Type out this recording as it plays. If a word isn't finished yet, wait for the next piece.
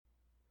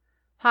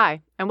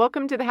Hi, and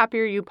welcome to the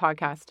Happier You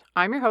podcast.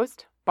 I'm your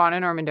host, Bonna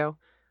Normando.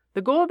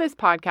 The goal of this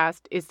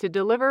podcast is to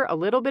deliver a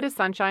little bit of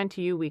sunshine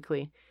to you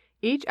weekly.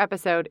 Each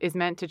episode is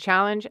meant to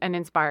challenge and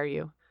inspire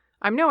you.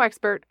 I'm no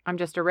expert, I'm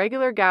just a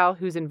regular gal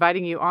who's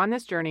inviting you on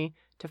this journey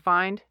to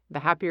find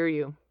the happier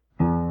you.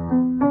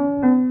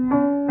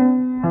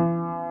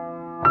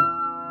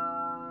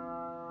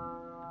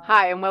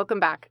 Hi, and welcome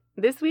back.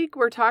 This week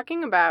we're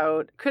talking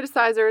about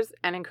criticizers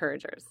and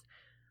encouragers.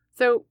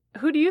 So,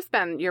 who do you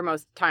spend your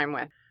most time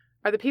with?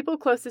 Are the people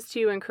closest to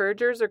you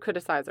encouragers or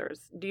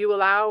criticizers? Do you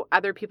allow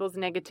other people's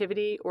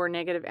negativity or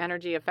negative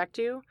energy affect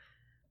you?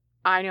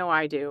 I know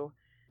I do.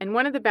 And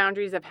one of the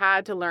boundaries I've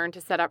had to learn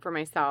to set up for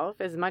myself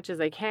as much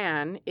as I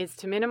can is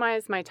to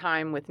minimize my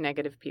time with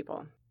negative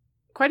people.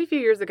 Quite a few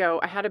years ago,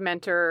 I had a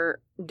mentor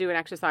do an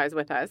exercise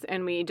with us,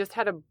 and we just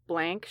had a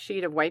blank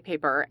sheet of white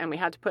paper, and we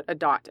had to put a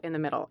dot in the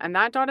middle. And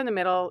that dot in the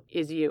middle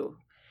is you.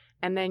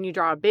 And then you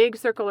draw a big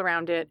circle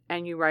around it,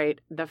 and you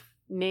write the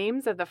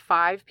names of the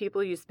 5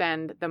 people you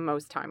spend the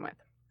most time with.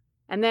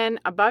 And then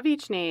above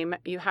each name,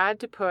 you had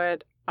to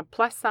put a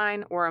plus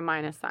sign or a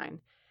minus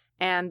sign.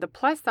 And the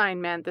plus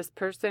sign meant this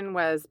person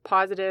was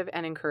positive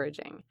and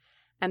encouraging.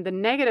 And the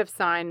negative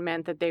sign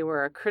meant that they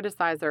were a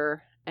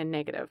criticizer and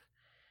negative.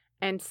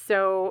 And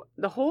so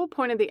the whole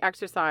point of the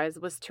exercise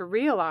was to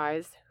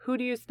realize, who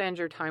do you spend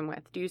your time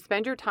with? Do you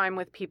spend your time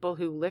with people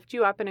who lift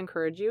you up and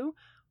encourage you?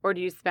 Or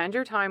do you spend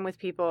your time with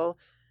people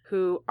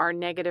who are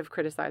negative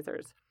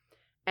criticizers?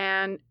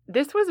 And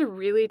this was a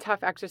really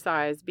tough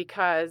exercise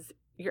because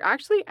you're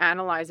actually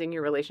analyzing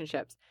your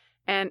relationships.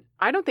 And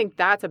I don't think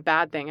that's a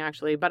bad thing,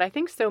 actually, but I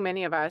think so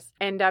many of us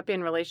end up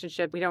in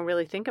relationships, we don't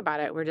really think about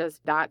it. We're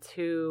just, that's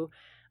who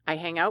I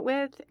hang out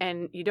with.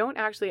 And you don't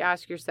actually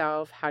ask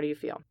yourself, how do you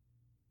feel?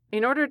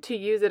 In order to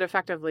use it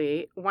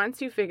effectively,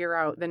 once you figure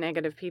out the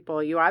negative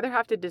people, you either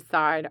have to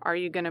decide, are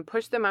you going to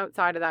push them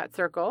outside of that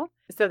circle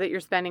so that you're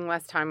spending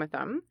less time with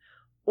them?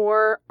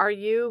 Or are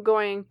you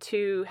going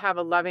to have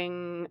a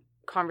loving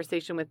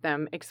conversation with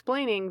them,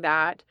 explaining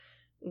that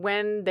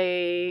when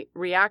they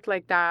react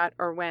like that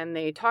or when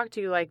they talk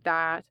to you like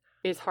that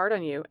is hard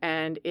on you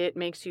and it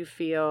makes you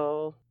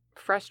feel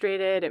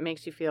frustrated, it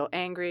makes you feel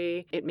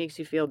angry, it makes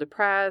you feel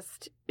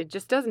depressed, it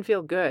just doesn't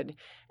feel good.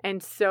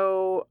 And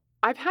so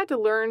I've had to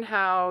learn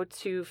how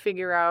to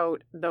figure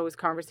out those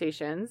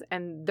conversations,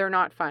 and they're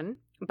not fun,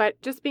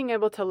 but just being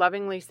able to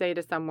lovingly say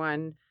to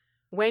someone,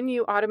 when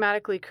you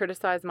automatically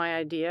criticize my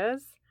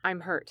ideas,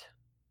 I'm hurt.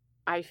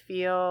 I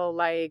feel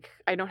like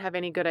I don't have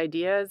any good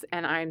ideas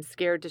and I'm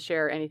scared to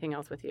share anything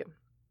else with you.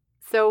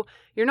 So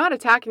you're not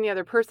attacking the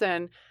other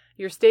person.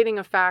 You're stating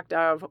a fact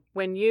of,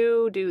 when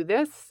you do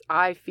this,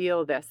 I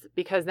feel this,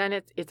 because then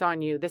it's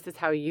on you. This is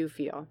how you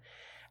feel.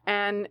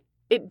 And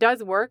it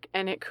does work,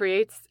 and it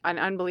creates an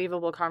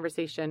unbelievable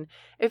conversation.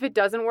 If it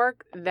doesn't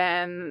work,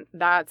 then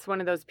that's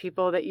one of those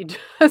people that you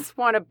just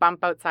want to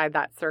bump outside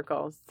that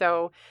circle.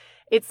 So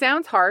it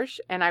sounds harsh,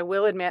 and I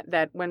will admit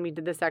that when we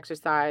did this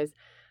exercise,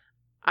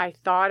 I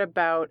thought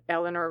about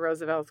Eleanor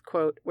Roosevelt's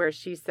quote where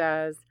she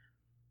says,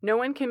 "No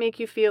one can make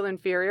you feel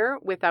inferior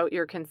without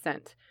your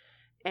consent."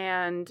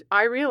 And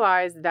I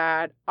realized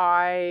that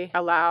I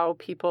allow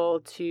people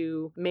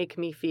to make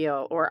me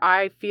feel, or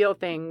I feel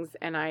things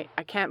and I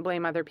can't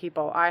blame other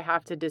people. I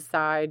have to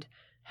decide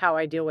how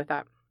I deal with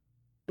that.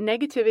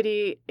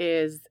 Negativity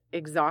is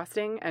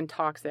exhausting and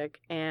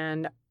toxic,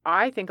 and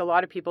I think a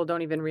lot of people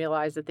don't even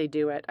realize that they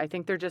do it. I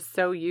think they're just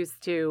so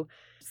used to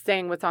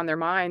saying what's on their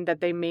mind that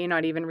they may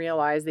not even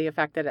realize the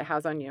effect that it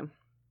has on you.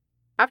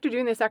 After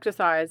doing this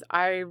exercise,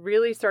 I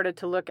really started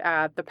to look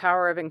at the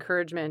power of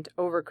encouragement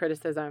over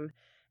criticism.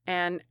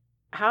 And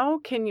how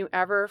can you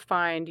ever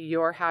find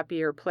your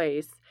happier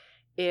place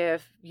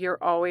if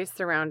you're always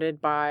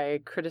surrounded by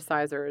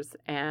criticizers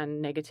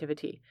and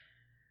negativity?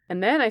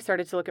 And then I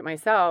started to look at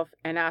myself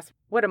and ask,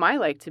 what am I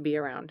like to be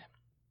around?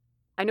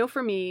 I know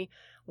for me,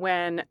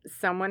 when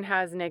someone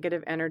has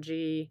negative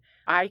energy,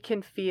 I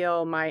can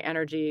feel my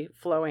energy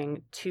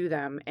flowing to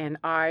them and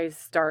I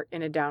start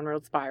in a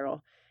downward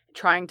spiral,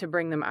 trying to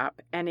bring them up.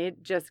 And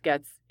it just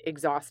gets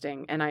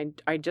exhausting. And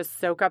I just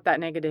soak up that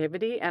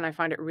negativity and I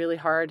find it really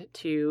hard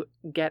to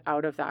get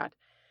out of that.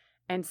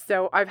 And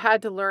so I've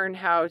had to learn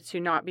how to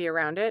not be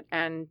around it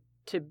and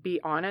to be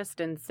honest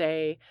and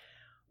say,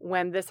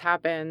 when this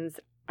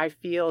happens, I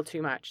feel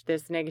too much.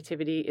 This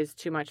negativity is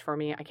too much for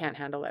me. I can't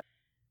handle it.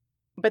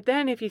 But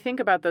then if you think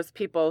about those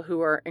people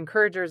who are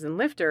encouragers and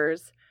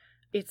lifters,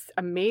 it's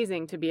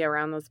amazing to be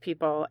around those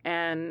people.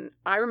 And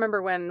I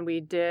remember when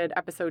we did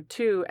episode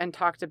 2 and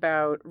talked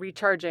about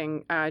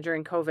recharging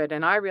during COVID,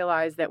 and I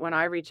realized that when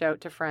I reach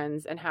out to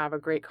friends and have a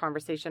great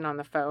conversation on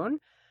the phone,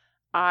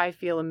 I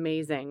feel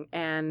amazing.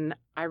 And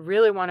I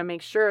really want to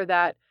make sure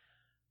that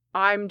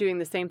I'm doing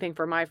the same thing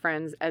for my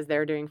friends as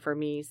they're doing for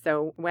me.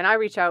 So when I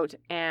reach out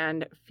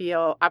and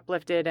feel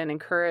uplifted and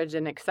encouraged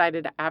and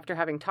excited after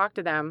having talked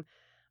to them,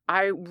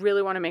 I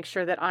really want to make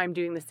sure that I'm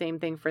doing the same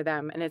thing for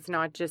them. And it's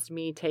not just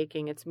me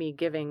taking, it's me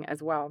giving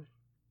as well.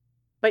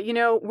 But,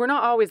 we're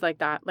not always like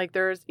that. Like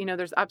there's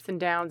ups and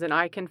downs, and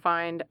I can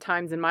find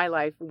times in my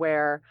life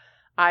where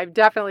I've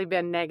definitely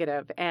been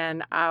negative,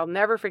 and I'll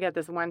never forget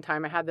this one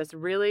time. I had this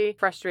really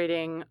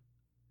frustrating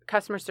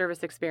customer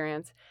service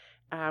experience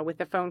with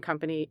the phone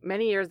company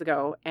many years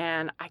ago,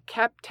 and I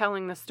kept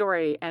telling the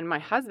story. And my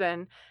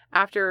husband,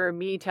 after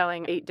me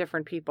telling 8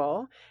 different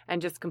people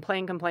and just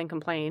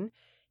complain,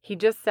 he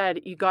just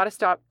said, you got to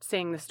stop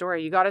saying the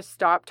story. You got to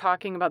stop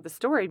talking about the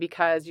story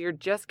because you're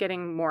just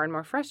getting more and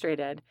more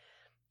frustrated.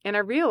 And I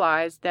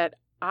realized that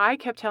I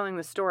kept telling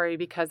the story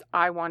because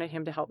I wanted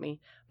him to help me,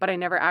 but I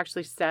never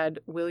actually said,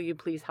 will you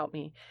please help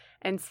me?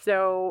 And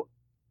so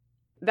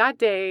that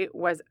day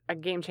was a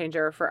game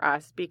changer for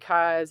us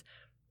because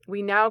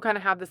we now kind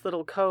of have this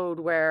little code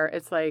where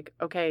it's like,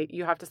 okay,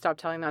 you have to stop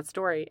telling that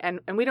story. And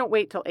we don't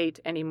wait till 8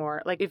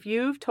 anymore. Like if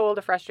you've told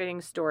a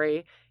frustrating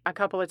story a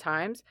couple of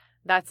times,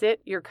 that's it.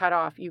 You're cut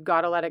off. You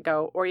got to let it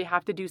go, or you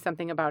have to do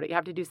something about it. You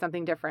have to do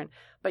something different,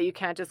 but you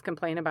can't just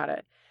complain about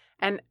it.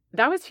 And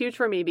that was huge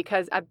for me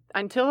because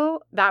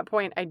until that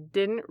point, I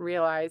didn't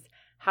realize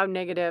how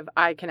negative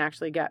I can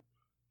actually get.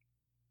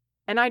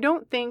 And I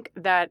don't think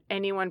that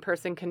any one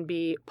person can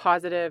be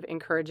positive,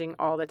 encouraging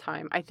all the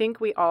time. I think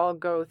we all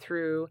go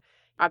through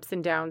ups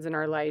and downs in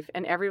our life,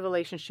 and every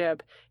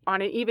relationship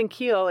on an even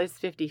keel is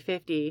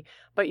 50-50,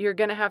 but you're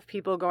going to have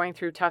people going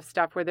through tough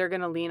stuff where they're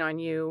going to lean on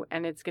you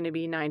and it's going to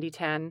be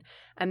 90-10.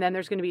 And then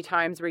there's going to be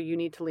times where you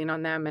need to lean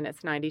on them and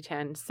it's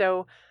 90-10.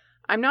 So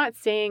I'm not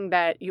saying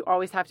that you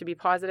always have to be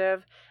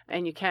positive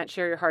and you can't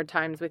share your hard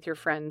times with your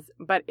friends,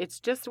 but it's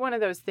just one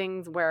of those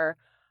things where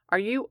are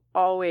you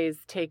always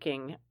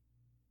taking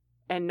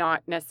and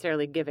not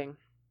necessarily giving?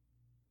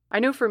 I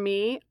know for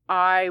me,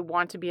 I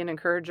want to be an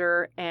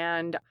encourager,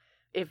 and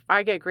if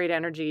I get great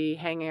energy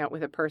hanging out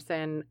with a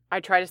person, I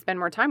try to spend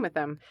more time with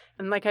them.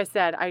 And like I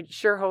said, I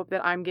sure hope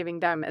that I'm giving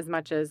them as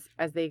much as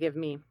they give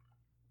me.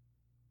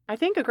 I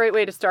think a great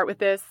way to start with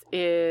this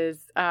is,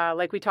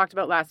 like we talked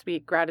about last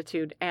week,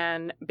 gratitude,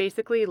 and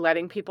basically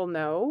letting people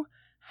know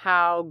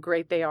how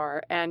great they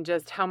are and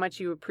just how much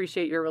you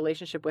appreciate your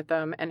relationship with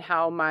them and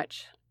how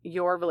much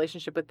your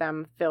relationship with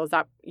them fills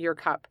up your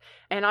cup.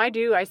 And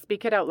I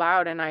speak it out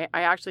loud, and I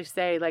actually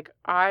say, like,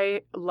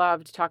 I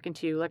loved talking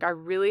to you. Like, I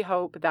really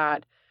hope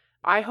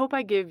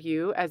I give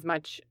you as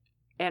much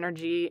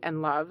energy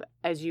and love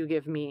as you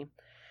give me.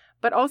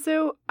 But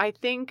also, I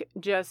think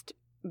just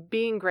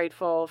being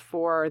grateful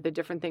for the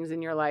different things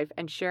in your life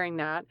and sharing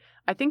that,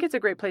 I think it's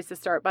a great place to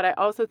start. But I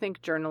also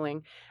think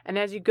journaling. And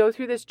as you go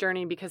through this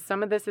journey, because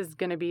some of this is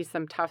going to be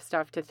some tough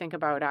stuff to think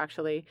about,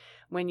 actually,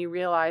 when you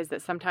realize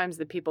that sometimes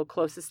the people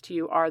closest to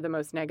you are the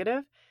most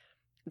negative,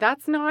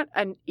 that's not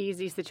an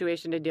easy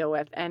situation to deal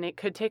with. And it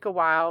could take a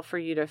while for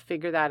you to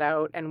figure that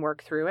out and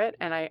work through it.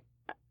 And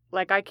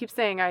I keep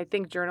saying, I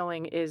think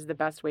journaling is the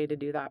best way to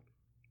do that.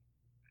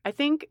 I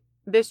think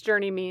this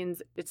journey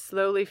means it's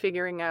slowly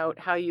figuring out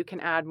how you can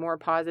add more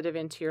positive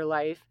into your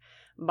life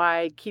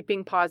by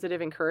keeping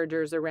positive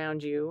encouragers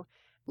around you,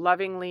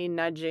 lovingly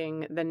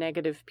nudging the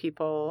negative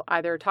people,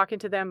 either talking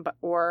to them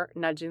or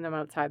nudging them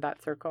outside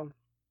that circle.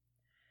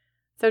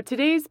 So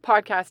today's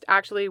podcast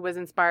actually was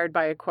inspired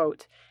by a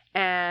quote,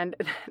 and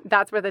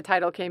that's where the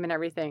title came and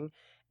everything.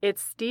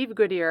 It's Steve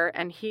Goodyear,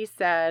 and he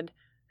said,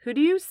 "Who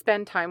do you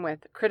spend time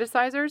with,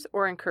 criticizers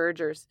or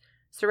encouragers?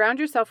 Surround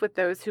yourself with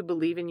those who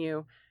believe in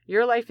you.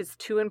 Your life is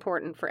too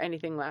important for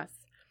anything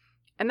less."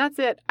 And that's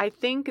it. I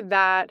think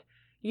that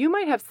you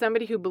might have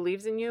somebody who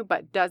believes in you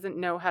but doesn't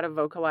know how to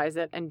vocalize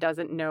it and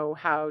doesn't know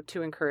how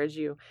to encourage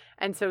you.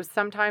 And so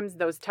sometimes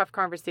those tough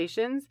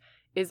conversations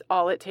is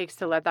all it takes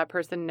to let that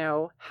person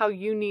know how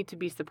you need to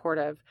be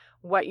supportive,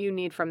 what you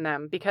need from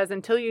them. Because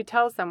until you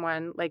tell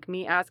someone, like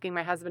me asking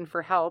my husband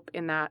for help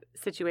in that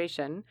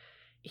situation,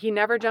 he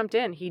never jumped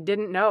in. He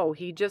didn't know.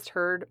 He just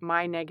heard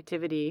my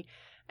negativity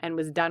and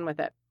was done with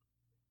it.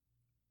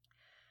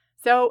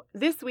 So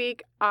this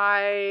week,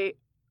 I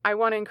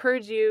want to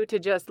encourage you to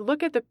just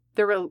look at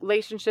the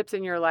relationships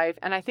in your life.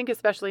 And I think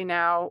especially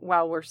now,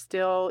 while we're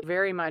still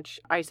very much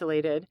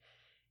isolated,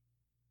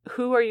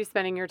 who are you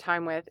spending your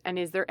time with? And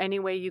is there any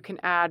way you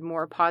can add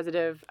more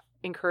positive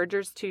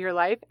encouragers to your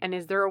life? And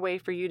is there a way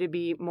for you to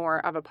be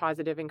more of a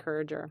positive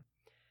encourager?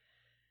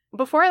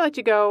 Before I let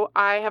you go,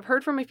 I have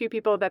heard from a few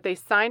people that they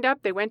signed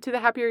up, they went to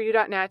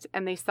thehappier-you.net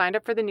and they signed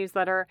up for the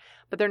newsletter,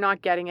 but they're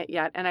not getting it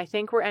yet. And I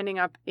think we're ending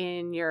up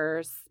in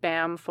your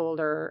spam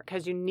folder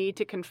because you need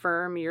to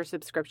confirm your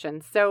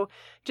subscription. So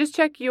just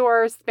check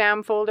your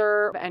spam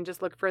folder and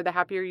just look for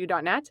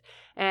thehappier-you.net,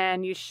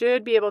 and you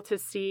should be able to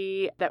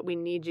see that we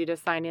need you to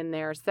sign in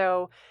there.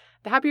 So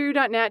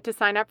thehappier-you.net to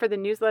sign up for the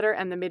newsletter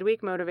and the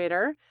midweek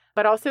motivator.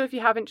 But also, if you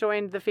haven't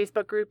joined the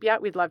Facebook group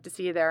yet, we'd love to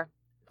see you there.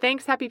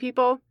 Thanks, happy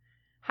people.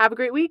 Have a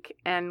great week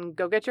and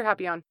go get your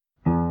happy on.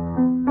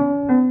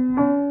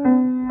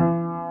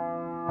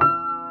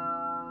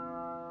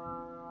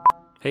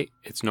 Hey,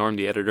 it's Norm,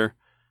 the editor.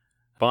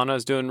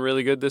 Bonna's doing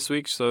really good this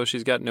week, so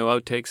she's got no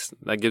outtakes.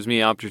 That gives me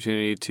an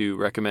opportunity to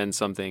recommend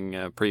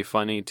something pretty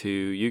funny to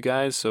you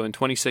guys. So in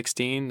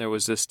 2016, there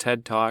was this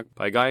TED Talk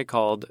by a guy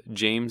called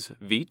James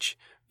Veitch,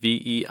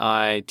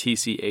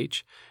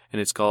 Veitch, and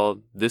it's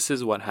called "This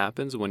is What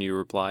Happens When You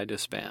Reply to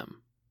Spam."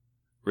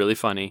 Really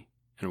funny.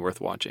 and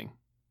worth watching.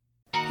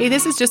 Hey,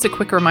 this is just a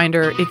quick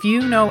reminder. If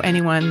you know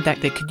anyone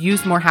that could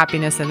use more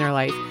happiness in their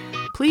life,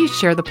 please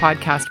share the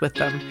podcast with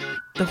them.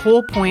 The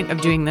whole point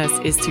of doing this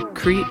is to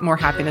create more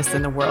happiness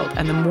in the world.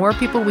 And the more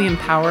people we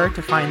empower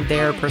to find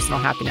their personal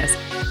happiness,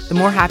 the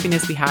more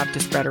happiness we have to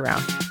spread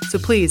around. So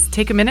please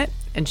take a minute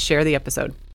and share the episode.